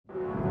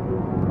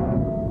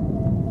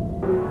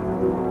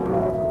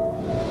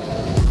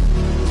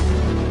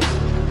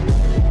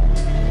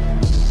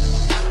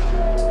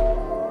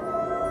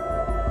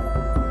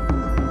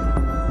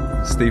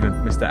Stephen,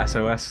 Mr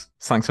SOS.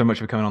 Thanks so much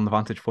for coming on the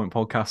Vantage Point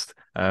Podcast.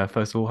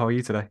 First of all, how are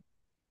you today?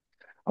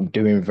 I'm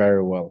doing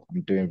very well.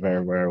 I'm doing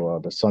very, very well.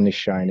 The sun is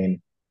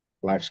shining.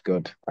 Life's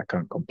good. I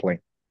can't complain.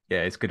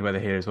 Yeah, it's good weather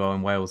here as well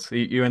in Wales.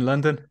 You in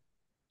London?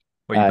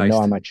 Where are you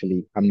No, based?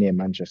 I'm near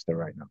Manchester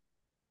right now.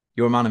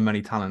 You're a man of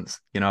many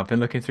talents. I've been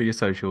looking through your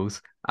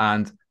socials,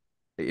 and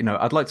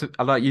I'd like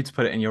you to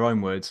put it in your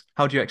own words.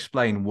 How do you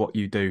explain what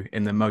you do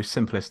in the most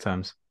simplest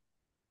terms?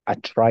 I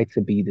try to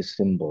be the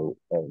symbol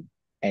of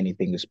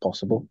anything is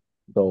possible.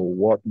 So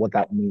what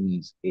that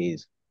means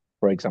is,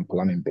 for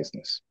example, I'm in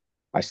business.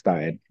 I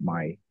started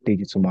my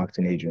digital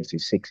marketing agency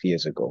 6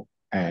 years ago,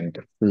 and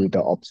through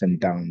the ups and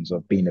downs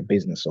of being a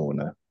business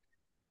owner,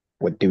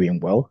 we're doing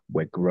well,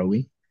 we're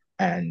growing,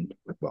 and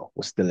well,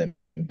 we're still in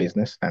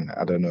business. And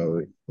I don't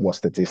know what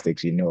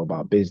statistics you know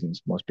about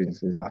business. Most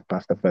businesses have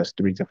passed the first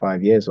 3 to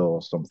 5 years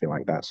or something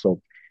like that.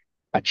 So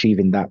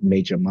achieving that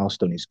major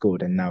milestone is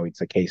good. And now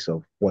it's a case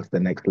of what's the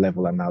next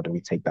level and how do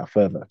we take that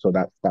further? So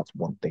that's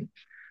one thing.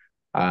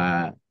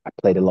 I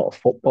played a lot of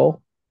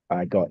football.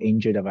 I got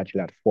injured. I've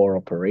actually had four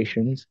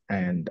operations,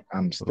 and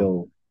I'm Oh,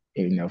 still,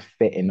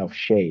 fit enough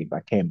shape. I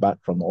came back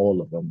from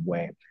all of them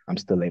where I'm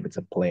still able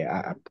to play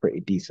at a pretty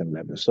decent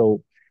level.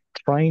 So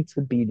trying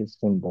to be the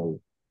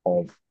symbol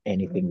of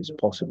anything is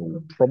possible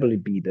would probably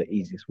be the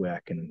easiest way I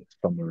can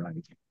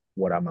summarize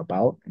what I'm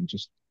about, and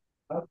just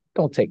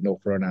don't take no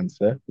for an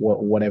answer.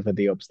 Whatever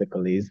the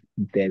obstacle is,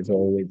 there's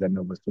always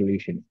another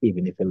solution,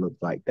 even if it looks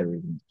like there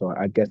isn't. So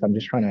I guess I'm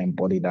just trying to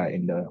embody that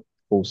in the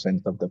full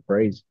sense of the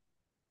phrase.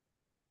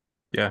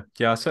 yeah,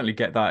 yeah. I certainly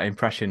get that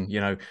impression.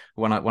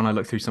 When I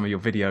look through some of your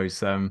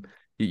videos,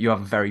 you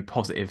have a very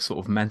positive sort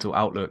of mental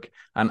outlook,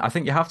 and I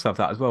think you have to have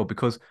that as well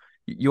because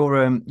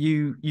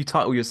you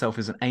title yourself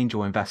as an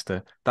angel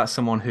investor. That's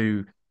someone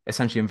who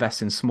essentially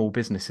invests in small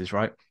businesses,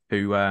 right?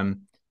 Who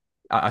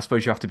I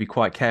suppose you have to be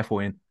quite careful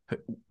in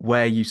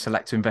where you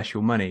select to invest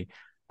your money.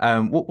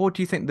 What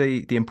do you think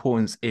the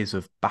importance is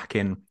of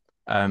backing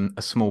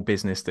a small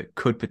business that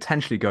could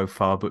potentially go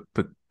far, but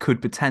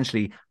could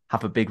potentially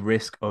have a big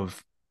risk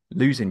of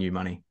losing you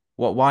money?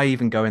 Why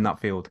even go in that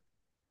field?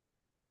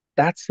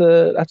 That's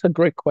a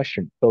great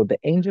question. So the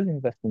angel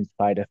investing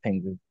side of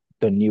things is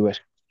the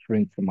newest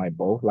string to my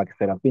bow. Like I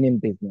said, I've been in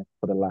business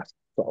for the last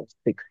sort of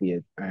 6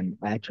 years, and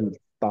I actually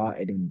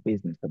started in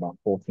business about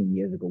 14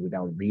 years ago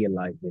without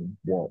realizing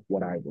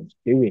what I was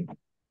doing.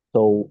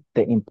 So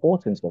the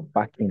importance of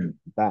backing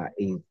that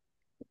is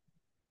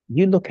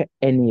you look at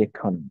any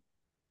economy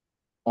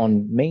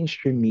on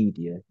mainstream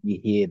media, you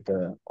hear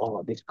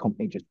this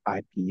company just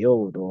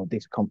IPO'd or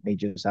this company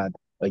just had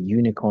a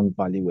unicorn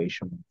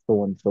valuation,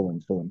 so on, so on,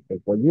 so on.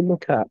 But you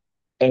look at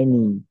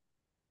any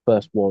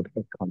first world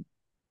economy,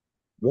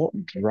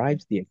 what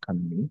drives the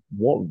economy,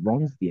 what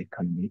runs the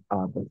economy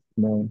are the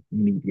small,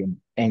 medium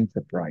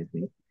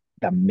enterprises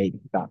that make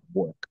that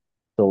work.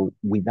 So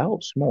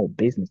without small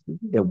businesses,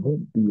 there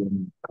won't be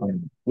any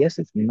economy. Yes,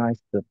 it's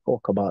nice to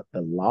talk about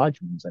the large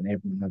ones and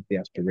everyone has the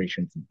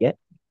aspiration to get,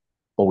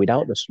 but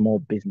without the small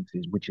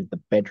businesses, which is the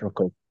bedrock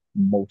of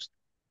most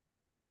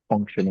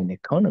functioning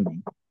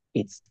economy,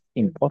 it's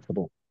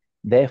impossible.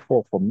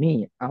 Therefore, for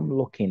me, I'm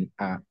looking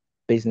at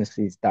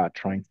businesses that are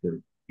trying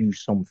to do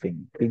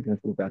something,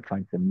 businesses that are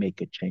trying to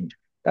make a change.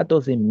 That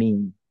doesn't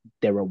mean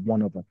they're a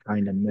one of a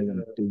kind and no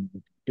one's doing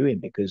what they're doing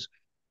because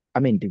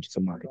I'm in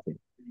digital marketing.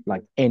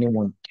 Like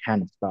anyone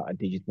can start a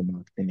digital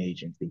marketing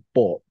agency,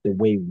 but the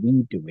way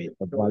we do it,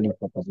 the value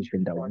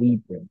proposition that we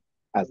bring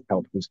has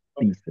helped us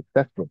be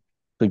successful.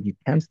 So you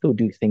can still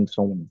do things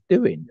someone's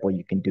doing, but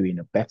you can do it in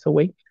a better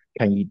way.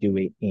 Can you do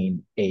it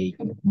in a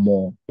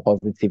more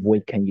positive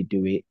way? Can you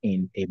do it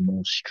in a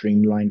more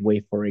streamlined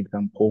way, for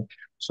example?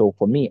 So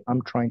for me,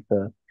 I'm trying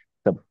to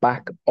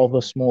back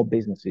other small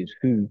businesses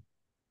who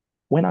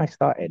when I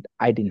started,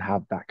 I didn't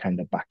have that kind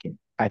of backing.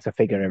 I had to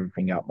figure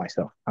everything out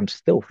myself. I'm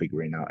still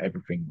figuring out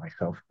everything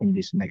myself in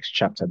this next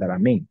chapter that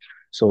I'm in.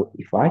 So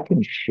if I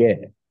can share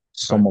Right.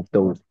 some of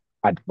those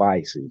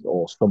advices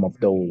or some of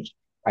those,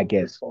 I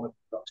guess,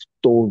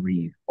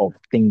 stories of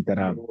things that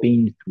I've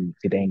been through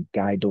to then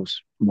guide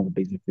those small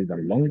businesses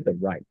along the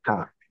right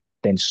path,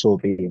 then so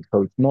be it.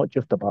 So it's not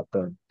just about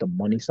the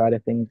money side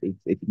of things.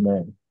 It's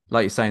more.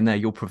 Like you're saying there,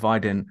 you're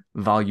providing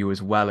value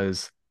as well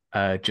as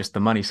just the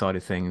money side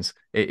of things.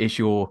 It's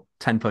your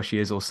 10 plus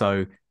years or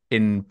so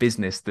in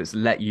business that's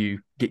let you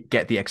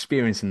get the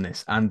experience in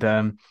this. And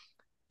I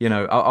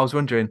was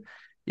wondering,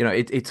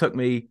 it took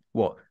me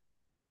what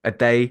a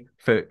day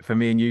for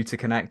me and you to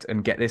connect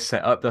and get this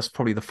set up. That's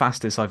probably the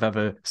fastest I've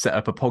ever set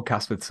up a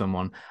podcast with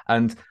someone.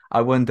 And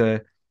I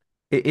wonder,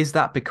 is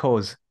that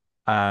because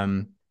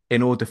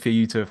in order for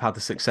you to have had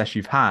the success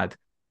you've had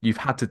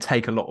to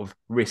take a lot of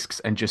risks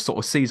and just sort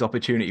of seize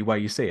opportunity where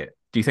you see it?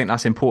 Do you think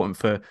that's important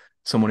for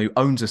someone who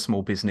owns a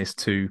small business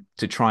to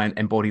try and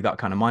embody that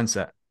kind of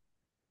mindset?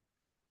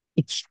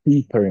 It's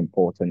super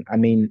important. I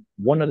mean,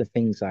 one of the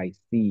things I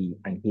see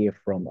and hear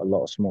from a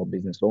lot of small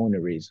business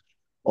owners is,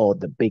 oh,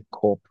 the big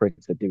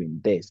corporates are doing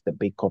this, the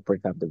big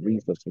corporates have the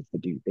resources to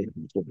do this.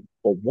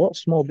 But what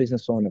small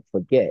business owners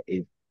forget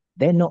is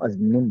they're not as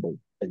nimble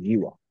as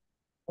you are.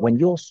 When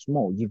you're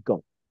small, you've got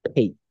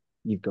pace,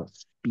 you've got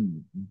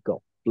speed, you've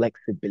got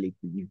flexibility,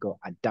 you've got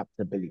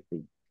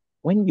adaptability.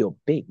 When you're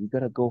big, you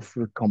gotta go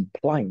through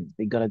compliance.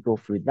 They gotta go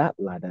through that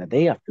ladder.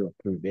 They have to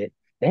approve it.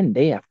 Then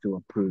they have to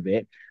approve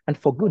it. And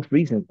for good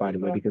reasons, by the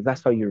way, because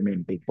that's how you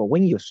remain big. But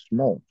when you're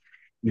small,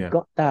 you've Yeah.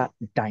 got that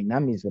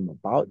dynamism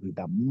about you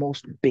that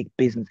most big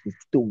businesses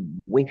still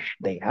wish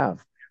they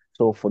have.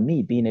 So for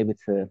me, being able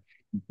to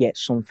get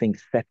something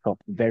set up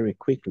very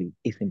quickly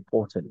is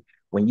important.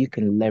 When you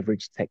can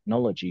leverage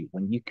technology,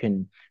 when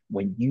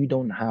you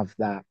don't have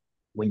that,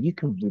 when you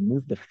can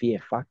remove the fear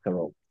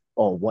factor of,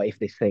 or what if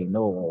they say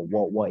no, or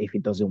what if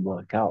it doesn't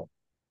work out?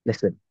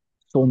 Listen,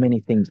 so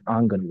many things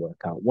aren't going to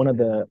work out. One of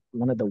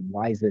the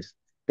wisest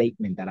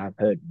statement that I've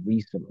heard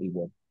recently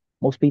was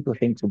most people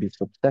think to be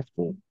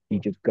successful, you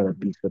just gotta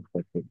be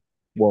successful.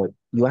 Well,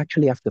 you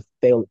actually have to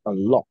fail a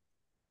lot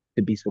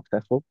to be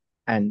successful.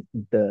 And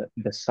the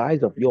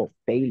size of your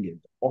failures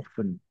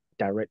often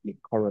directly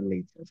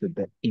correlates to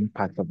the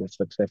impact of the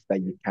success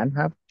that you can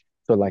have.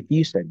 So, like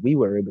you said, we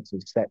were able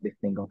to set this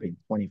thing up in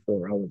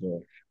 24 hours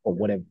or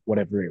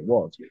whatever it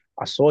was.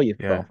 I saw your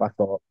Yeah. stuff. I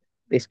thought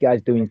this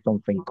guy's doing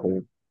something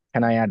cool.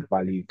 Can I add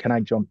value? Can I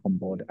jump on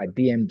board? I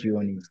DM'd you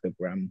on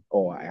Instagram,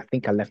 or I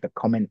think I left a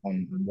comment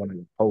on one of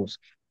the posts,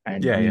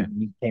 and Yeah. you Yeah.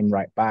 you came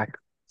right back.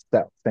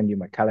 Send you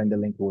my calendar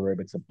link. We were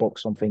able to book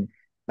something.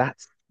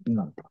 That's speed.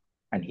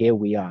 And here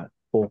we are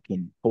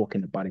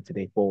talking about it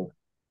today. For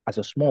as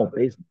a small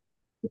business,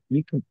 if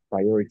you can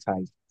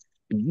prioritize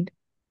speed,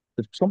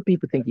 because some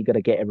people think you got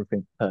to get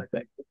everything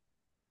perfect.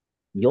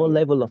 Your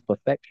level of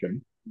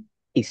perfection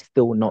is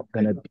still not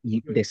gonna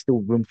be, there's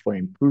still room for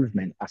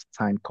improvement as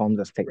time comes,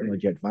 as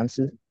technology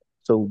advances.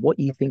 So what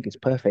you think is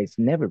perfect is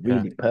never Yeah.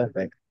 really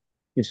perfect.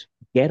 Just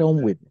get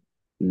on with it.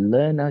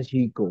 Learn as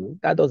you go.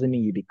 That doesn't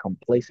mean you be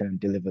complacent and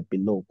deliver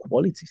below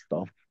quality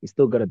stuff. It's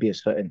still gotta be a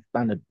certain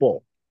standard, but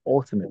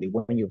ultimately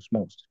when you're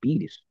small,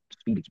 speed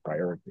is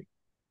priority.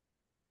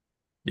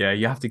 Yeah,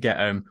 you have to get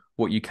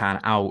what you can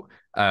out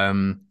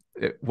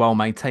while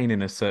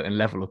maintaining a certain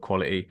level of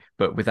quality,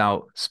 but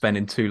without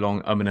spending too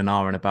long and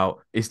ahhing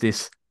about, is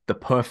this the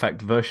perfect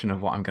version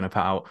of what I'm going to put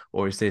out,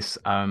 or is this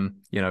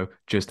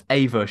just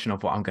a version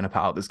of what I'm going to put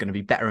out that's going to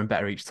be better and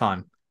better each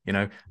time,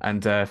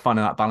 and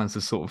finding that balance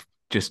of sort of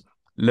just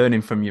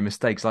learning from your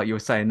mistakes, like you were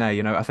saying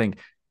there. I think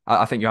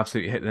you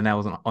absolutely hit the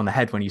nails on the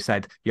head when you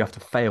said you have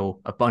to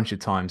fail a bunch of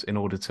times in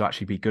order to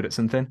actually be good at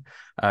something.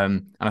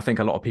 And I think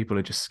a lot of people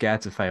are just scared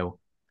to fail.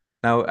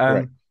 Now,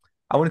 Correct.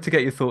 I wanted to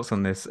get your thoughts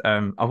on this.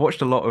 I've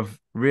watched a lot of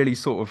really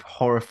sort of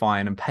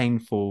horrifying and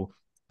painful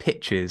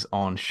pitches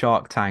on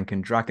Shark Tank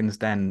and Dragon's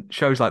Den,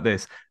 shows like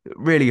this,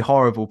 really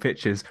horrible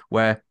pitches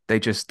where they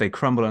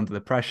crumble under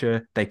the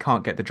pressure, they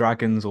can't get the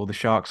dragons or the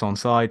sharks on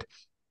side.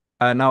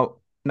 Now,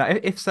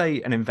 if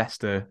say an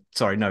investor,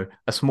 sorry, no,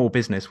 a small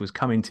business was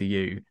coming to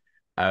you,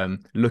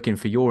 looking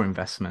for your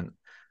investment,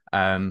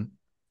 um,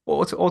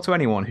 or to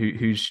anyone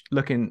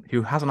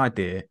who has an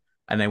idea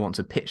and they want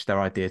to pitch their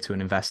idea to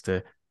an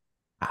investor,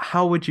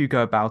 how would you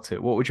go about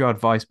it? What would your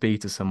advice be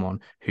to someone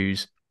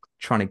who's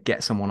trying to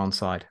get someone on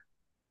side?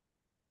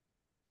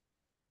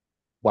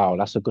 Wow,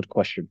 that's a good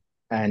question.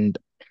 And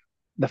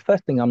the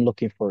first thing I'm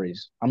looking for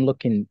is I'm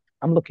looking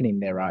in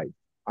their eyes.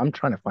 I'm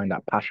trying to find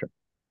that passion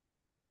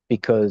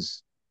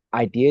because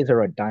ideas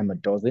are a dime a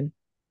dozen.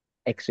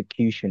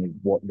 Execution is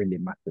what really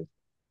matters.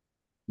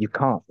 You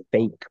can't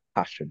fake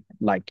passion.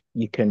 Like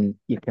you can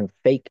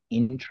fake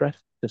interest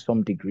to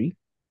some degree,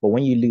 but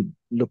when you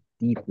look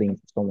deeply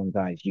into someone's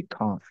eyes, you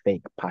can't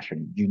fake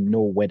passion. You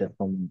know whether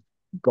someone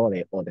got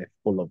it or they're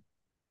full of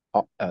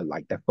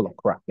like they're full of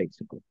crap,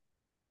 basically.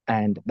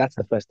 And that's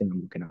the first thing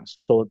I'm looking at.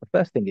 So the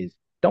first thing is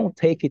don't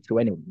take it to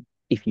anyone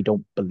if you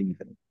don't believe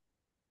in it.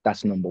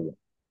 That's number one.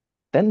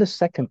 Then the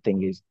second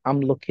thing is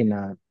I'm looking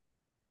at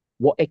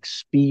what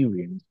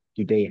experience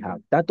do they have?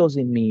 That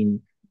doesn't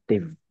mean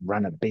they've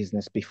run a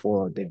business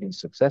before or they've been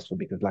successful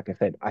because, like I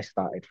said, I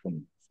started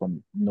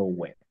from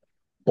nowhere.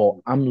 But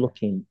I'm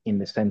looking in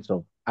the sense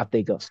of have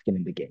they got skin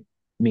in the game?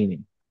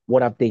 Meaning,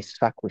 what have they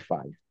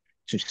sacrificed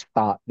to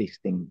start this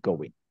thing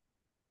going?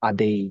 Are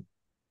they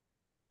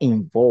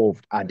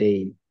involved? Are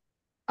they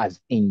as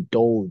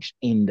indulged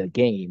in the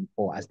game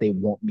or as they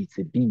want me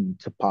to be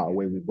to part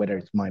away with whether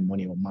it's my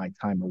money or my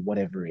time or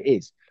whatever it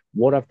is?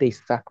 What have they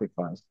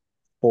sacrificed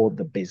for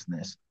the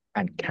business?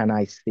 And can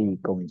I see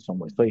it going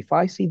somewhere? So if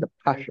I see the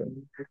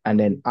passion and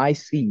then I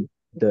see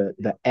the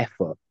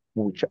effort,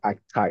 which I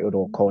titled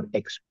or called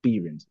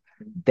experience,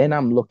 then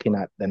I'm looking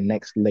at the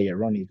next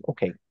layer on is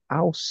okay,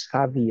 how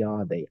savvy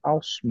are they?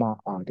 How smart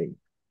are they?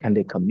 Can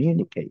they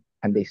communicate?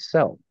 Can they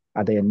sell?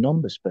 Are they a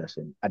numbers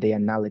person? Are they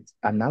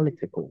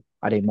analytical?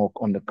 Are they more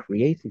on the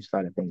creative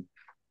side of things?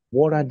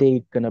 What are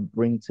they going to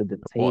bring to the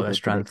What are their table, to the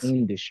strengths?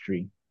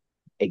 industry?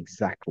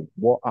 Exactly.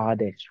 What are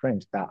their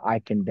strengths that I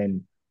can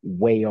then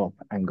weigh up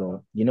and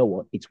go, you know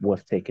what, it's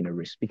worth taking a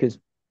risk because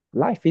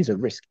life is a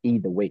risk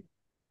either way.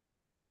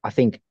 I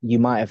think you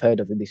might have heard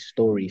of this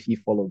story if you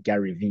follow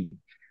Gary Vee.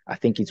 I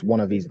think it's one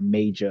of his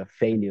major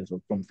failures or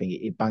something.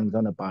 It bangs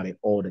on about it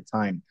all the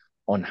time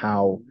on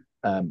how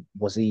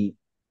was he?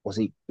 was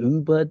it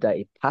Uber that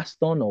he passed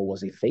on, or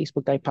was it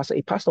Facebook that he passed on?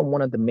 He passed on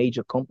one of the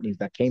major companies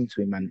that came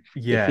to him. And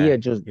if he Yeah,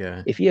 had just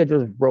yeah. if he had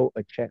just wrote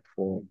a check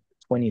for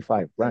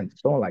 25 grand,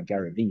 someone like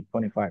Gary Vee,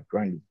 25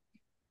 grand is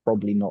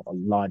probably not a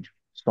large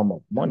sum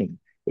of money.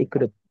 It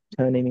could have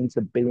turned him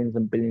into billions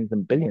and billions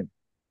and billions.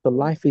 So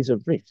life is a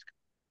risk.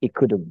 It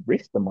could have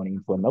risked the money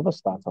into another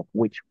startup,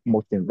 which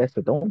most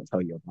investors don't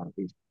tell you about.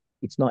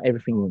 It's not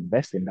everything you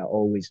invest in that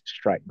always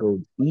strike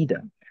gold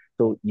either.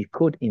 So you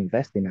could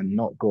invest in and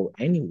not go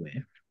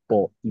anywhere,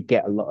 but you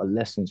get a lot of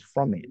lessons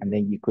from it. And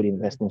then you could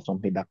invest in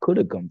something that could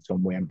have gone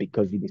somewhere. And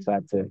because you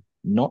decide to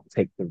not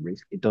take the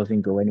risk, it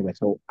doesn't go anywhere.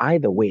 So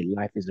either way,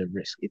 life is a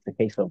risk. It's a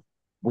case of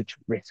which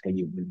risk are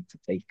you willing to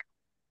take?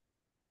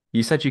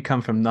 You said you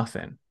come from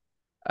nothing.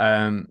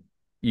 Um,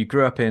 you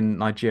grew up in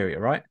Nigeria,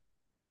 right?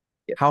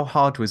 Yeah. How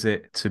hard was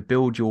it to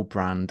build your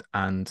brand,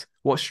 and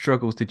what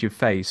struggles did you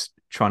face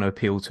trying to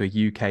appeal to a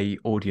UK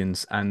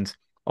audience? And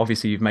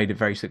obviously, you've made it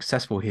very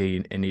successful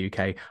here in the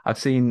UK. I've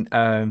seen,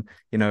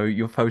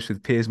 your post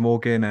with Piers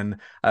Morgan and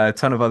a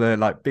ton of other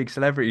like big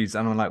celebrities,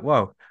 and I'm like,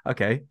 whoa,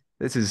 okay,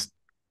 this is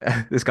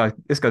this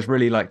guy's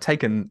really like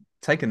taken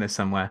this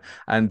somewhere.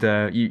 And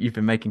you've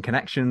been making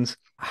connections.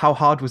 How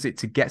hard was it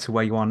to get to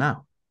where you are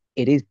now?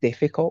 It is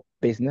difficult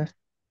business,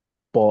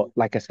 but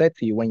like I said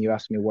to you, when you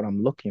ask me what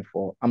I'm looking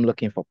for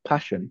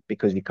passion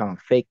because you can't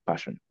fake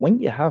passion. When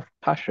you have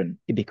passion,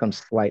 it becomes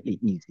slightly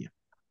easier.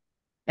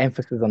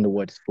 Emphasis on the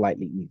word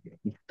slightly easier.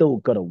 You still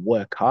got to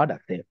work hard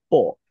at it,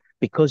 but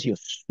because you're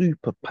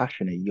super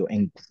passionate, you're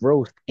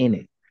engrossed in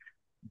it,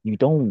 you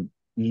don't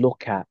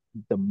look at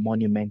the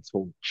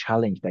monumental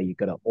challenge that you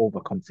got to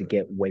overcome to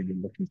get where you're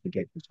looking to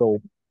get to.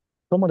 So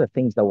some of the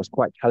things that was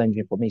quite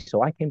challenging for me.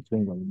 So I came to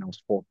England when I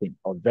was 14.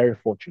 I was very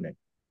fortunate.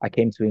 I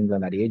came to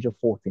England at the age of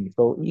 14.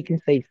 So you can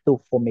say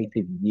still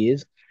formative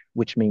years,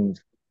 which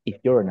means if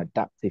you're an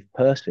adaptive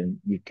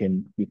person, you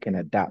can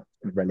adapt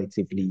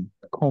relatively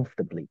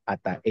comfortably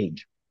at that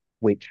age,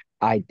 which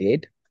I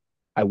did.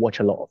 I watch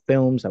a lot of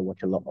films, I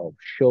watch a lot of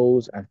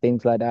shows and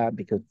things like that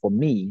because for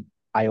me,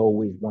 I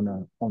always want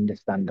to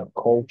understand the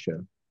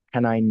culture.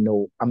 Can I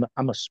know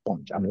I'm a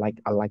sponge. I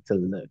like to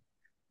learn.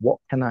 What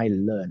can I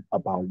learn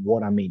about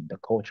what I'm in, the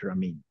culture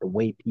I'm in, the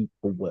way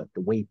people work,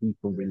 the way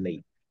people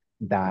relate,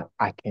 that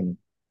I can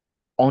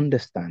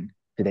understand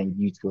to then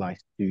utilize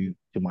to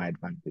my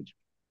advantage.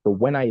 So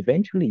when I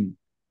eventually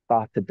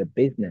started the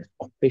business,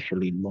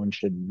 officially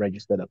launched and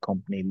registered a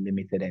company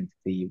limited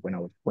entity when I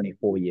was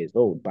 24 years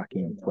old back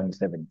in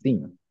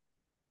 2017,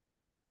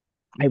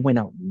 I went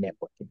out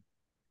networking.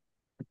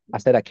 I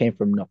said I came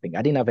from nothing.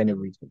 I didn't have any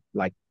reason.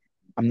 Like,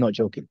 I'm not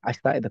joking. I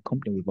started the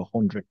company with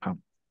 £100.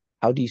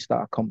 How do you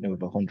start a company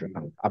with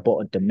 £100? I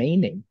bought a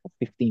domain name for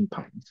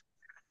 £15.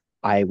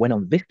 I went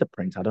on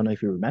Vistaprint. I don't know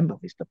if you remember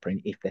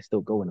Vistaprint, if they're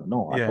still going or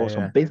not. I Yeah, bought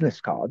some yeah.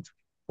 business cards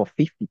for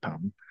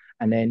 £50.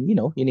 And then,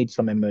 you need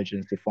some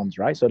emergency funds,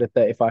 right? So the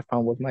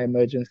 £35 was my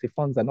emergency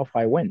funds, and off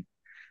I went.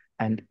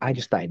 And I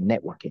just started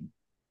networking.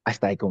 I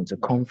started going to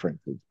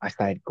conferences. I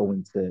started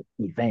going to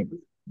events,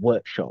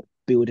 workshops,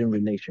 building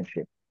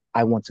relationships.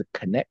 I want to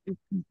connect with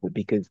people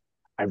because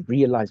I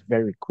realized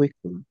very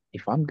quickly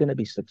if I'm going to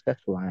be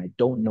successful and I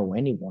don't know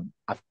anyone,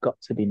 I've got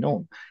to be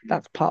known.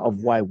 That's part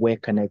of why we're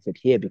connected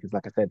here because,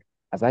 like I said,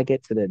 as I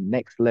get to the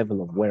next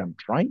level of where I'm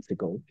trying to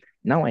go,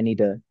 now I need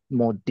a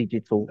more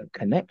digital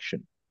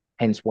connection.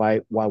 Hence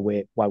why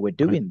we're Right.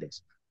 doing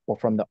this. But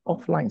from the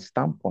offline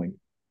standpoint,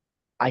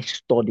 I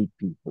studied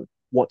people.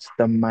 What's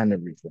the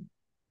mannerism?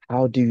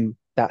 How do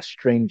that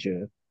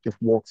stranger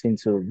just walks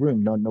into a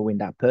room not knowing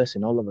that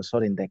person? All of a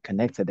sudden they're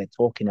connected, they're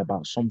talking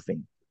about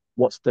something.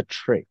 What's the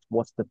trick?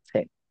 What's the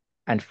tech?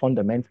 And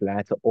fundamentally, I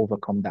had to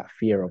overcome that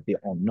fear of the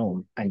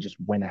unknown and just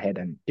went ahead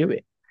and do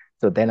it.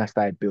 So then I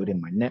started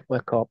building my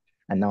network up,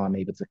 and now I'm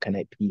able to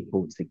connect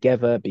people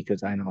together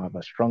because I now have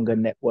a stronger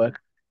network.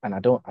 And I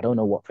don't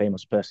know what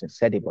famous person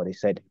said it, but they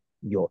said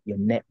your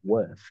net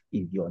worth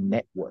is your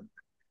network.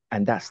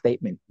 And that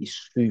statement is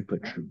super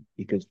true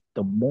because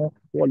the more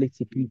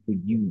quality people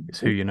you It's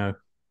who know, you know.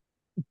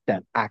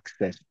 the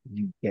access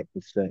you get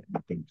to certain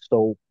things.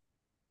 So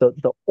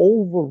the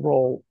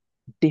overall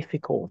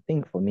difficult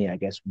thing for me, I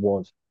guess,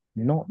 was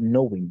not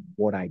knowing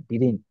what I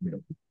didn't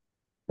know.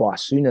 But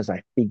as soon as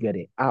I figured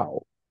it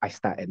out, I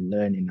started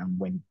learning and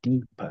went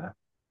deeper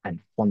and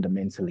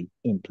fundamentally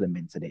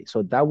implemented it.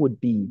 So that would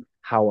be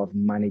how I've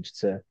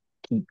managed to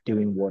keep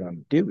doing what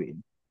I'm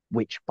doing,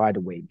 which, by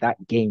the way,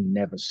 that game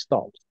never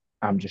stops.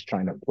 I'm just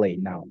trying to play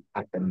now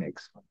at the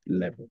next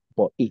level.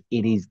 But it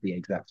is the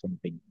exact same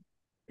thing.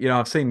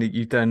 I've seen that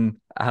you've done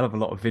a hell of a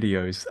lot of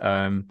videos.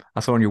 I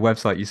saw on your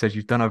website you said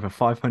you've done over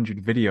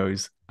 500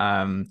 videos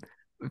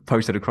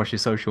posted across your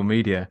social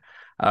media.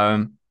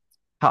 Um,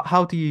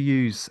 how do you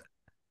use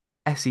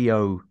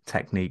SEO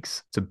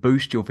techniques to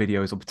boost your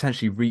videos or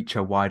potentially reach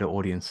a wider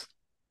audience?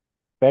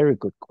 Very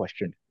good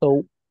question.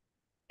 So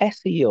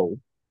SEO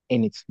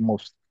in its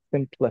most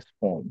simplest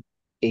form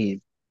is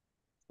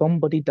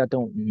somebody that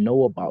don't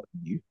know about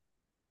you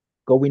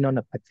going on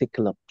a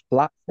particular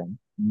platform,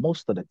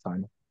 most of the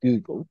time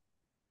Google,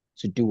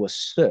 to do a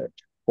search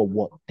for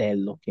what they're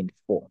looking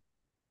for.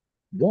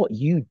 What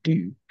you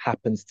do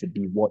happens to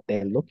be what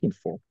they're looking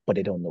for, but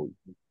they don't know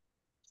you.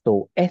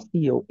 So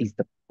SEO is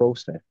the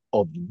process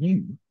of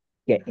you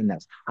getting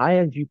as high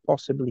as you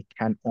possibly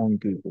can on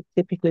Google,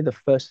 typically the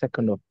first,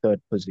 second, or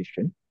third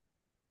position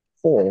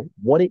for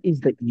what it is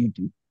that you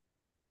do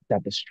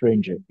that the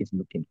stranger is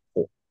looking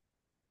for.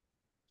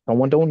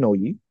 Someone don't know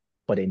you,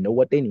 but they know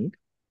what they need.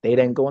 They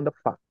then go on the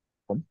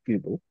platform,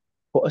 Google,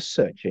 put a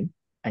search in,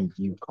 and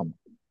you come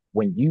up.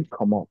 When you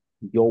come up,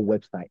 your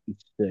website is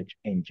search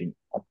engine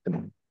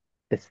optimized.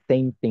 The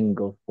same thing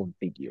goes for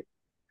video.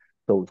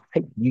 So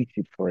take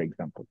YouTube, for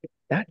example.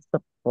 That's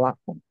the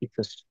platform. It's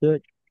a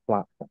search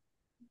platform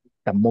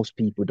that most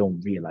people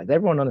don't realize.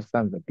 Everyone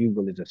understands that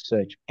Google is a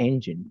search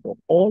engine, but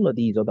all of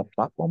these other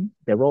platforms,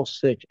 they're all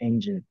search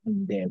engines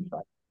in their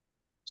right.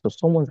 So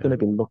someone's going Yeah.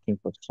 to be looking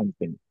for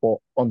something. But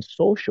on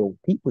social,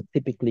 people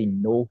typically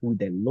know who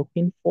they're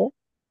looking for,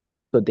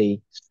 so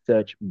they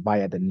search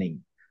via the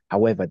name.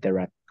 However, there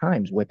are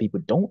times where people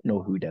don't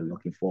know who they're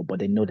looking for, but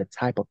they know the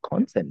type of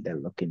content they're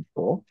looking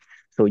for.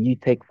 So you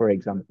take, for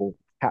example,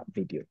 cat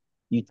video.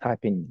 You type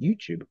in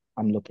YouTube,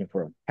 I'm looking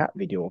for a cat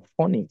video, a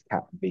funny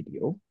cat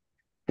video.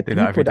 The Do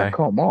that every people that day.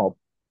 come up,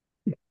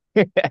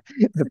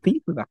 the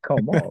people that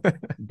come up,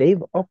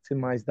 they've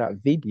optimized that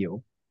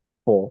video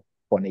for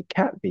funny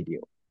cat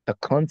video. The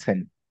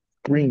content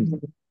screams,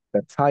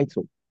 the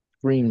title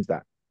screams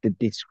that, the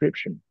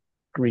description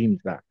screams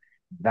that.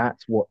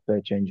 That's what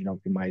search engine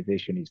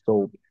optimization is.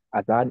 So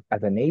as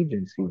an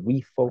agency,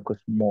 we focus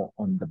more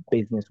on the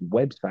business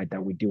website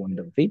that we do on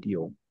the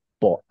video.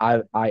 But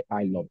I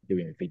love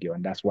doing video,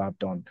 and that's why I've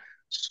done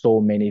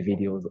so many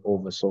videos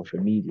over social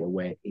media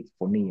where it's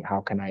for me, how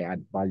can I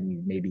add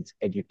value? Maybe to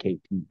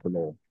educate people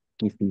or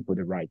give people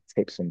the right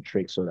tips and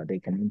tricks so that they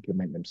can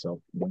implement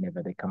themselves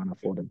whenever they can't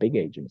afford a big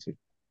agency.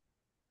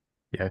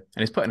 Yeah,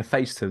 and it's putting a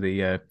face to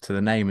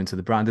the name and to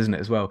the brand, isn't it,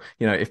 as well?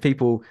 You know, if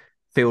people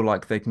feel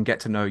like they can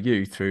get to know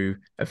you through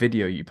a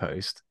video you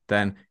post,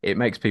 then it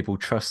makes people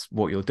trust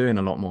what you're doing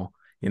a lot more.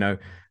 You know,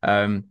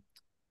 um,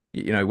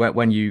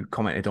 when you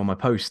commented on my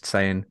post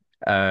saying,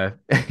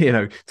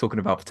 talking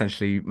about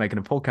potentially making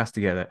a podcast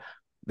together,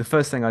 the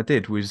first thing I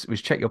did was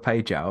check your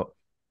page out,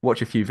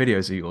 watch a few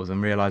videos of yours,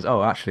 and realize,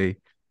 oh, actually,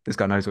 this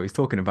guy knows what he's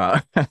talking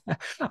about.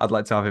 I'd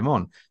like to have him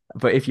on.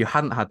 But if you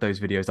hadn't had those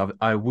videos,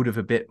 I would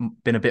have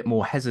been a bit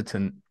more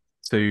hesitant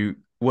to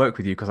work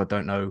with you because I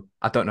don't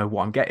know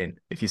what I'm getting,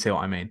 if you see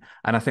what I mean.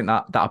 And I think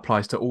that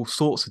applies to all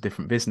sorts of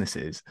different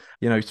businesses.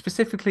 You know,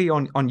 specifically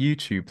on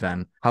YouTube,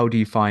 then, how do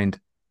you find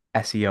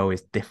SEO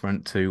is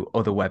different to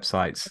other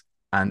websites?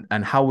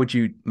 And how would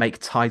you make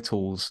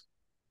titles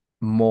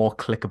more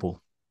clickable?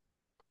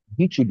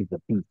 YouTube is a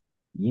beast.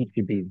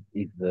 YouTube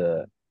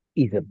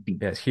is a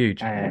beast, Yeah, it's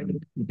huge.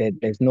 and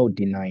there's no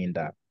denying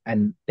that.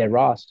 And there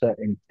are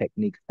certain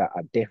techniques that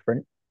are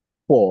different,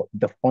 but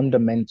the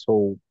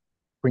fundamental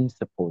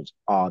principles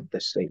are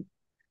the same.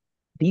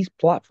 These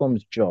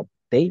platforms' job,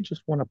 they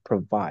just want to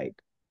provide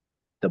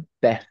the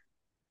best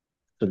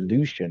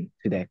solution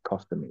to their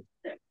customers.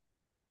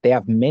 They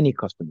have many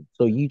customers.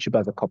 So YouTube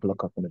has a couple of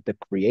customers. The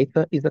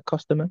creator is a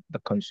customer, the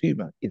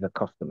consumer is a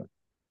customer.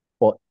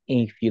 But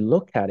if you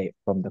look at it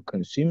from the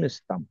consumer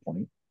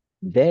standpoint,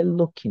 they're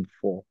looking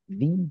for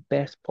the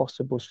best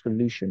possible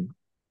solution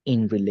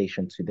in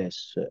relation to their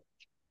search.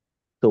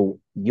 So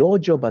your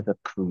job as a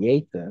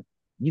creator,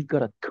 you've got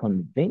to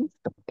convince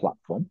the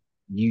platform,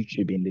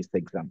 YouTube in this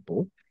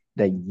example,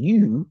 that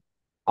you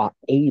are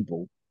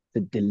able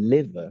to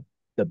deliver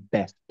the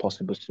best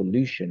possible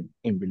solution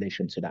in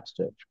relation to that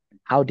search.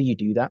 How do you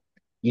do that?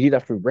 You do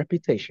that through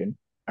reputation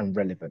and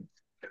relevance.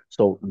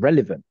 So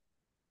relevant,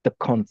 the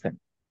content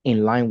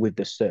in line with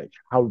the search.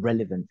 How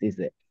relevant is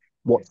it?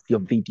 What's your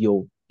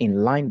video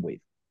in line with?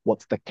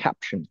 What's the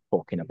caption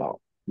talking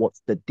about?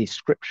 What's the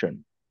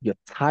description? Your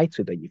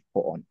title that you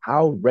put on?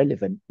 How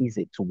relevant is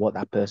it to what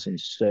that person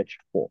searched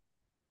for?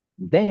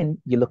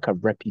 Then you look at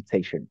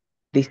reputation.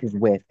 This is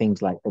where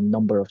things like the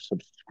number of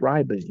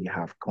subscribers you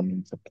have come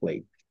into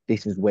play.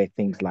 This is where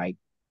things like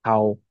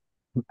how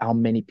how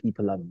many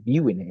people are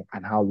viewing it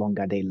and how long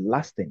are they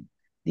lasting.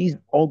 These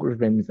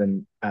algorithms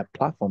and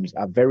platforms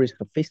are very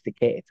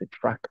sophisticated to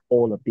track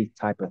all of these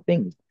type of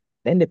things.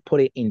 Then they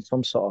put it in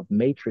some sort of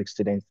matrix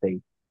to then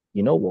say,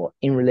 you know what,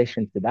 in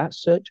relation to that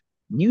search,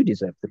 you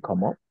deserve to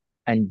come up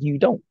and you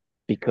don't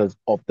because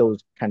of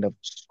those kind of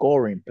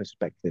scoring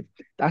perspective.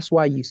 That's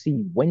why you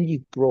see when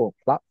you grow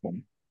a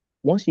platform,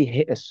 once you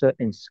hit a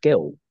certain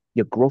scale,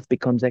 your growth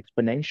becomes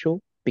exponential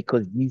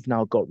because you've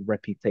now got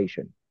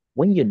reputation.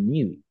 When you're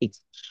new,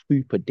 it's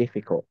super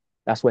difficult.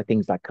 That's where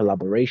things like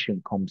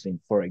collaboration comes in,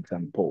 for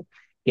example,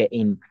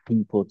 getting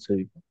people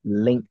to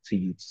link to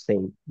you to say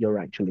you're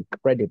actually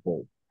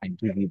credible and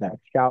give you that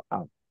shout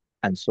out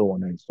and so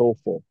on and so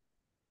forth.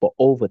 But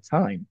over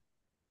time,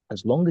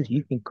 as long as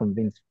you can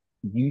convince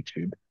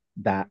YouTube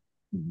that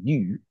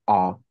you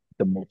are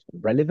the most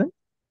relevant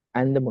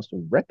and the most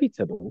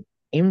reputable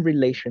in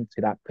relation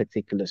to that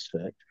particular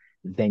search,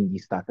 then you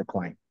start to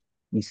climb.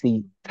 You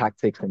see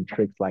tactics and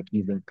tricks like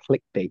using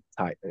clickbait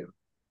titles.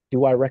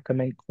 Do I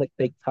recommend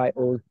clickbait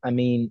titles? I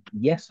mean,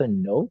 yes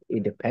and no.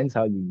 It depends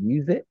how you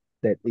use it.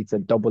 That it's a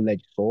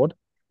double-edged sword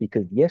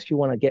because yes, you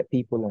want to get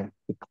people on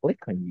to click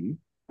on you,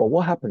 but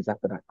what happens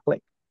after that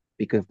click?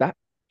 Because that's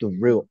the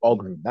real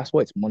algorithm. That's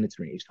what it's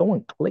monitoring. If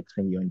someone clicks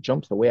on you and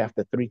jumps away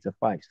after 3 to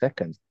 5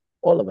 seconds,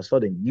 all of a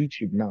sudden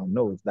YouTube now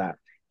knows that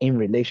in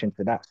relation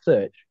to that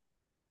search,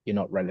 you're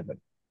not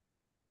relevant,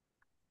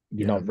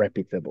 you're Yeah. not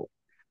reputable.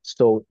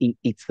 So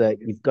it's a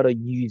you've got to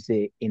use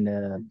it in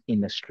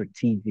a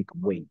strategic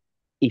way.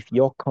 If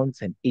your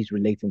content is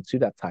relating to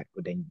that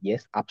title, then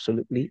yes,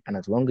 absolutely. And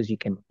as long as you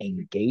can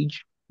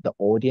engage the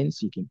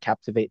audience, you can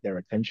captivate their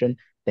attention,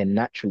 then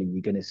naturally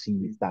you're going to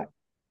see that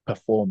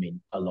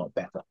performing a lot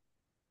better.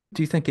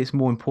 Do you think it's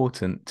more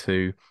important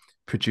to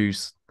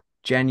produce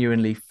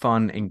genuinely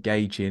fun,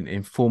 engaging,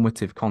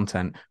 informative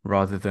content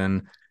rather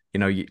than,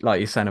 like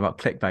you're saying about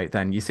clickbait,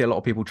 then you see a lot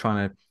of people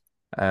trying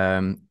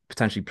to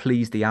potentially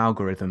please the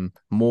algorithm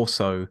more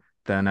so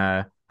than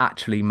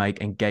actually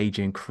make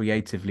engaging,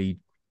 creatively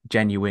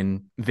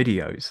genuine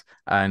videos.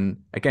 And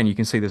again, you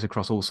can see this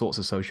across all sorts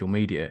of social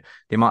media.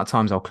 The amount of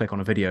times I'll click on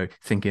a video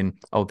thinking,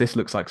 oh, this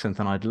looks like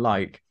something I'd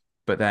like,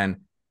 but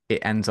then it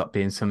ends up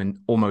being something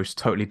almost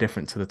totally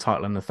different to the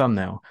title and the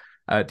thumbnail.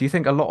 Do you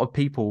think a lot of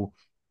people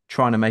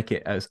trying to make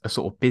it as a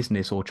sort of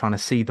business or trying to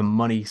see the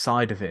money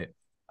side of it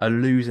are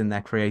losing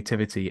their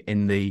creativity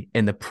in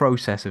the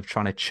process of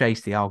trying to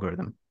chase the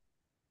algorithm?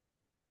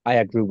 I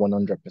agree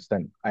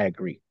 100%. I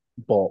agree.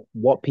 But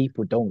what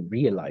people don't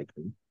realize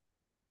is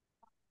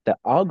the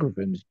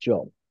algorithm's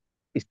job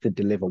is to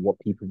deliver what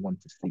people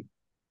want to see.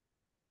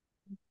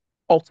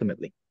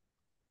 Ultimately,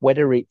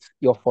 whether it's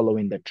you're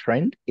following the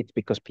trend, it's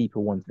because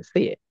people want to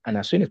see it. And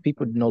as soon as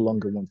people no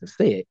longer want to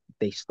see it,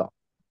 they stop.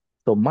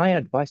 So my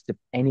advice to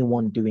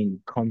anyone doing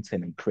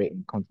content and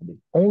creating content is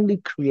only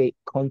create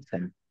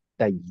content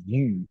that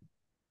you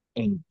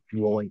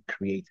enjoy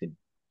creating.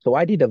 So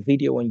I did a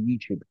video on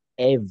YouTube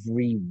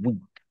every week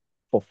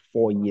for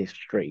 4 years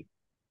straight.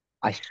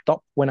 I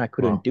stopped when I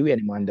couldn't Wow. do it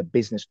anymore, and the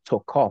business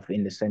took off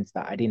in the sense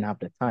that I didn't have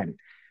the time.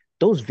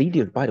 Those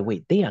videos, by the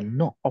way, they are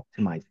not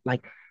optimized.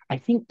 Like, I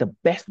think the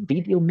best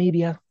video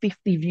maybe has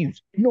 50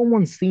 views. No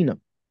one's seen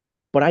them,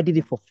 but I did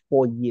it for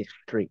 4 years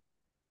straight.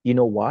 You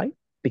know why?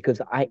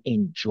 Because I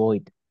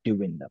enjoyed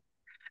doing them.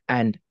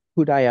 And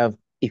could I have,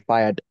 if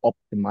I had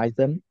optimized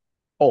them?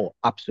 Oh,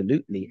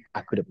 absolutely.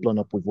 I could have blown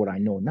up with what I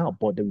know now.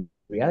 But the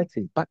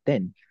reality is back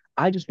then,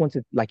 I just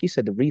wanted, like you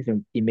said, the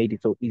reason it made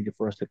it so easy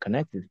for us to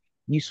connect is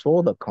you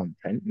saw the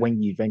content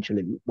when you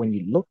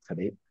looked at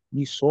it,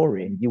 you saw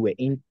it and you were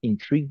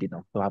intrigued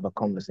enough to have a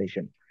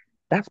conversation.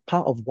 That's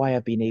part of why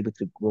I've been able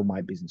to grow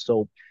my business.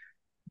 So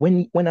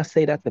when I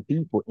say that to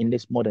people in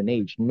this modern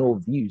age, no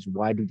views,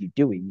 why did you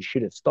do it? You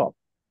should have stopped.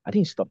 I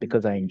didn't stop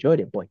because I enjoyed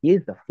it. But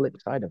here's the flip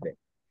side of it.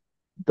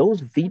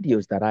 Those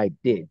videos that I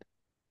did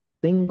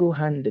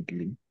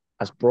single-handedly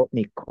has brought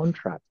me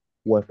contracts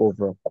worth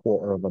over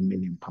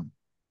 £250,000.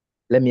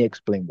 Let me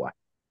explain why.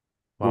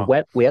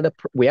 Wow. We had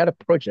a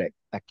project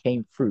that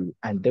came through,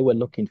 and they were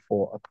looking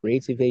for a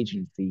creative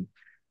agency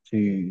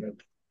to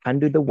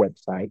handle the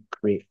website,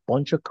 create a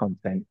bunch of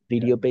content,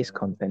 video-based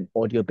content,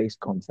 audio-based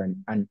content,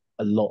 and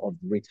a lot of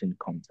written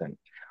content.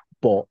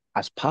 But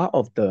as part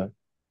of the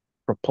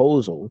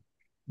proposal,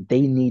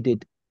 they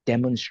needed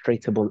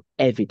demonstrable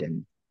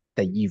evidence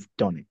that you've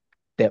done it.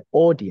 Their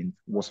audience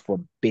was for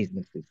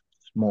businesses,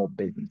 small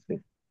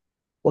businesses.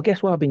 Well,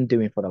 guess what I've been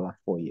doing for the last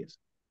 4 years?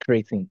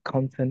 Creating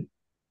content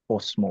for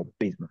small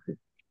businesses.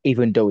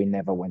 Even though it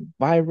never went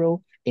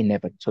viral, it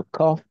never took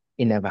off,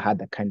 it never had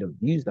the kind of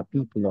views that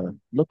people are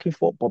looking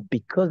for. But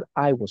because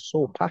I was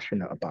so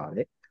passionate about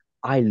it,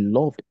 I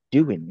loved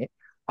doing it.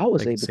 I They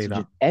was can able see to just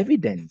that.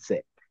 evidence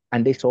it.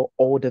 And they saw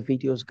all the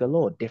videos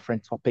galore,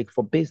 different topics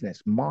for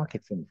business,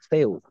 marketing,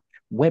 sales,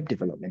 web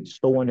development,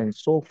 so on and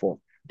so forth.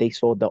 They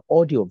saw the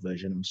audio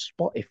version on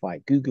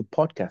Spotify, Google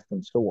Podcasts,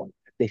 and so on.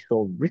 They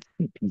saw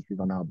written pieces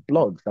on our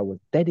blogs that was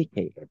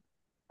dedicated.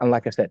 And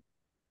like I said,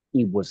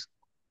 he was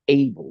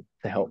able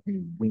to help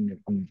me win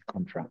a huge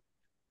contract.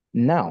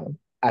 Now,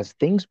 as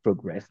things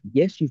progress,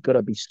 yes, you've got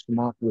to be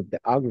smart with the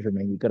algorithm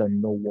and you've got to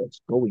know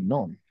what's going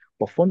on.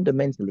 But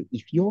fundamentally,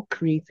 if you're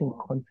creating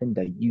content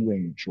that you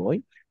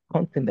enjoy,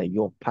 content that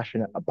you're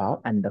passionate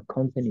about, and the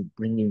content is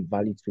bringing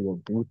value to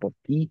a group of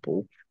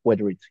people,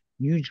 whether it's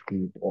huge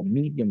group or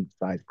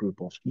medium-sized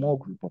group or small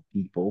group of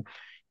people,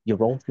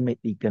 you're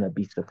ultimately going to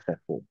be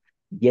successful.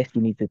 Yes,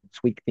 you need to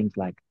tweak things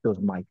like, does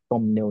my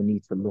thumbnail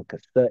need to look a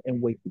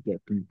certain way to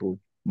get people,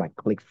 my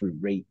click-through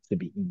rate to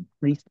be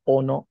increased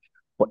or not?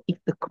 But if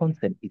the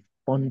content is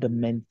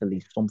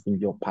fundamentally something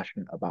you're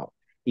passionate about,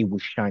 it will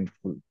shine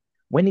through.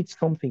 When it's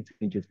something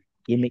to just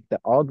gimmick the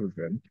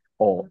algorithm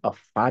or a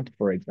fad,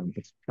 for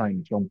example, to try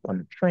and jump on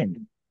a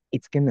trend,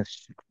 it's going to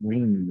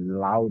scream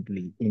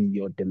loudly in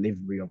your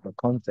delivery of the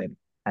content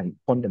and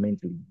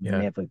fundamentally Yeah.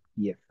 never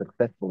be as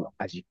successful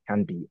as you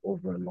can be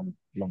over a long,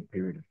 long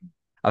period of time.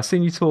 I've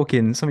seen you talk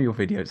in some of your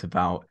videos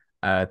about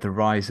the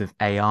rise of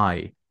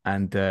AI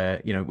and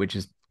which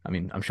is I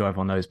mean, I'm sure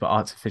everyone knows, but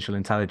artificial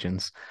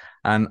intelligence.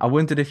 And I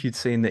wondered if you'd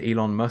seen the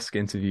Elon Musk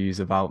interviews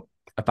about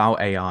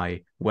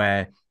AI,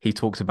 where he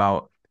talks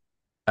about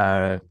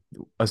uh,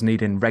 us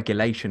needing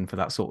regulation for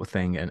that sort of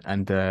thing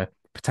and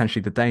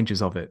potentially the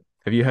dangers of it.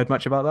 Have you heard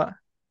much about that?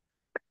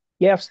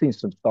 Yeah, I've seen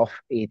some stuff.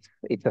 It's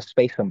a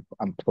space I'm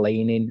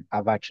playing in.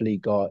 I've actually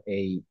got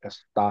a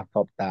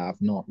startup that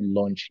I've not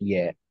launched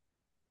yet,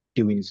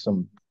 doing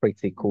some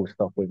pretty cool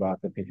stuff with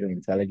artificial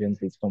intelligence.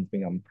 It's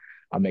something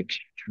I'm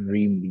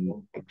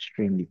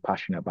extremely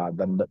passionate about.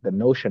 The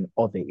notion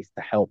of it is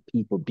to help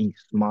people be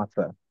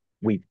smarter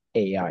with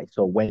AI.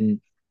 So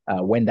when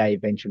that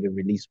eventually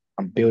release,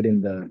 I'm building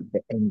the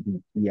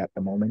MVP at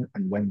the moment,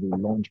 and when we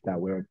launch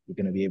that, we're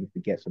going to be able to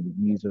get some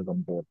users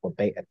on board for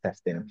beta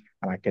testing,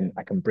 and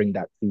I can bring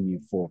that to you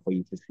for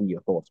you to see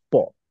your thoughts.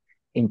 But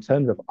in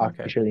terms of Okay.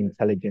 artificial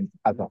intelligence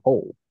as a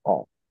whole,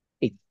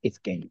 it's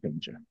game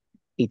changer.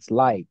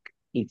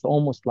 It's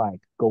almost like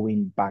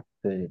going back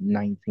to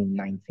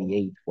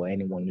 1998 for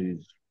anyone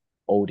who's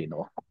old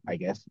enough, I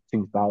guess,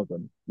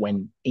 2000,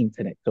 when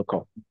internet took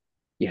off.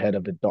 You heard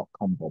of the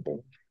dot-com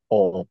bubble,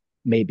 or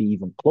maybe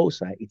even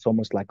closer, it's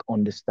almost like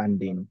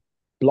understanding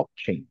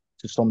blockchain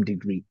to some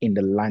degree in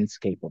the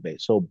landscape of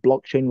it. So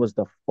blockchain was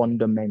the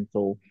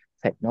fundamental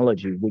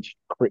technology which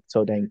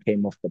crypto then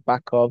came off the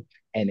back of,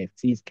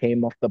 NFTs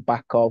came off the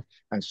back of,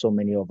 and so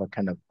many other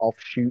kind of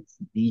offshoots,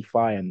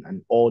 DeFi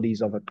and all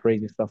these other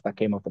crazy stuff that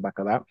came off the back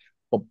of that.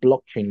 But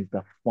blockchain is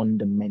the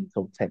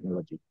fundamental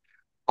technology.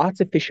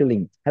 Artificial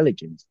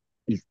intelligence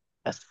is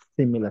a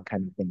similar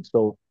kind of thing.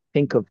 So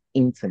think of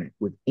internet.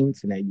 With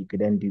internet, you could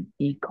then do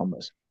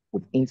e-commerce.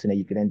 With internet,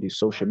 you could then do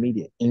social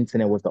media.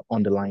 Internet was the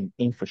underlying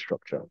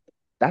infrastructure.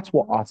 That's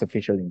what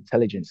artificial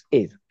intelligence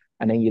is.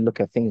 And then you look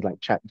at things like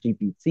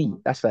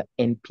ChatGPT, that's an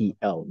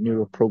NPL,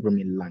 neural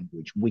programming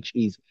language, which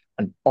is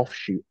an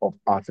offshoot of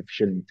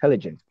artificial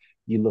intelligence.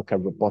 You look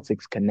at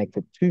robotics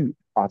connected to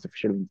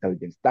artificial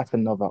intelligence, that's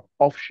another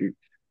offshoot.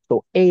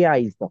 So AI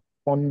is the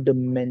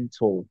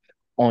fundamental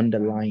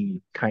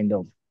underlying kind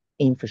of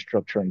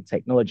infrastructure and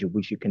technology,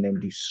 which you can then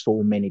do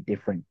so many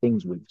different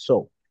things with.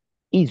 So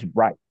he's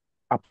right,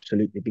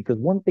 absolutely. Because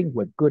one thing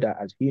we're good at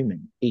as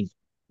humans is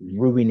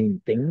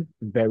ruining things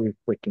very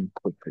freaking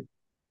quickly.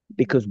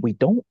 Because we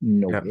don't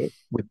know Yeah. it,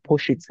 we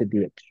push it to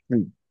the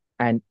extreme.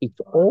 And it's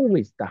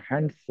always the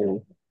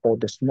handful or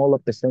the smaller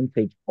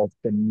percentage of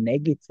the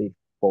negative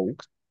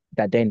folks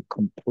that then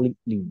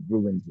completely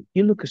ruins it.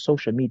 You look at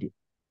social media.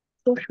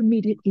 Social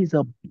media is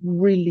a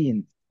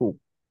brilliant tool.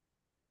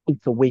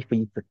 It's a way for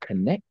you to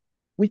connect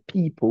with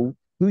people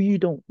who you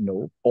don't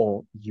know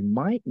or you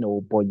might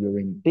know, but you're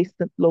in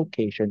distant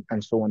location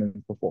and so on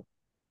and so forth.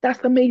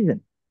 That's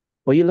amazing.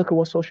 But you look at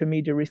what social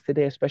media is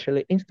today,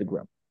 especially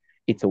Instagram.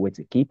 It's a way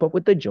to keep up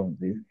with the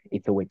Joneses.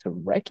 It's a way to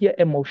wreck your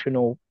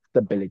emotional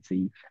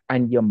stability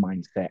and your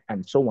mindset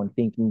and so on,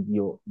 thinking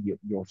you're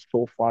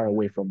so far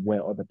away from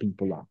where other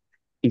people are.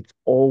 It's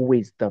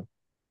always the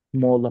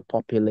smaller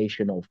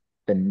population of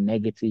the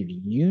negative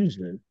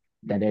users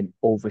that then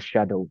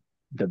overshadow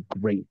the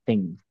great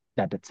things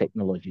that the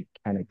technology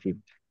can achieve.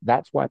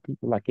 That's why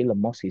people like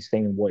Elon Musk is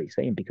saying what he's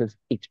saying, because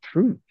it's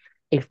true.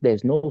 If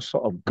there's no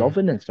sort of Mm.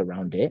 governance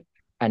around it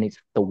and it's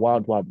the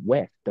wild, wild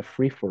west, the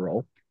free for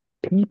all,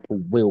 people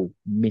will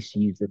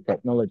misuse the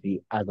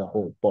technology as a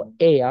whole. But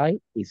AI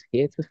is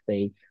here to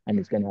stay and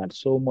it's going to add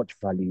so much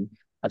value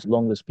as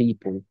long as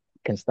people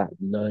can start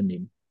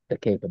learning the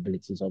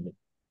capabilities of it.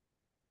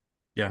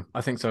 Yeah, I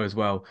think so as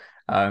well.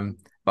 But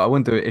I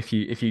wonder if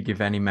you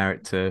give any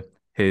merit to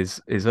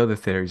his other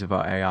theories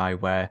about AI,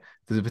 where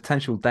there's a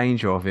potential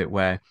danger of it,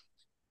 where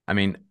I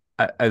mean,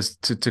 as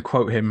to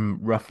quote him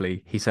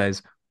roughly, he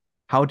says,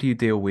 "How do you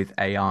deal with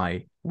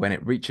AI when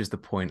it reaches the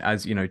point,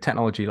 as you know,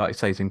 technology, like I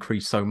say, has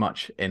increased so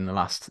much in the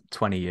last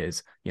 20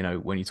 years, you know,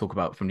 when you talk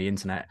about from the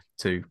internet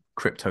to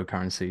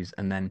cryptocurrencies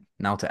and then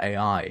now to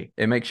AI,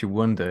 it makes you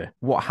wonder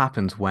what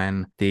happens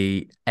when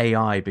the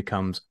AI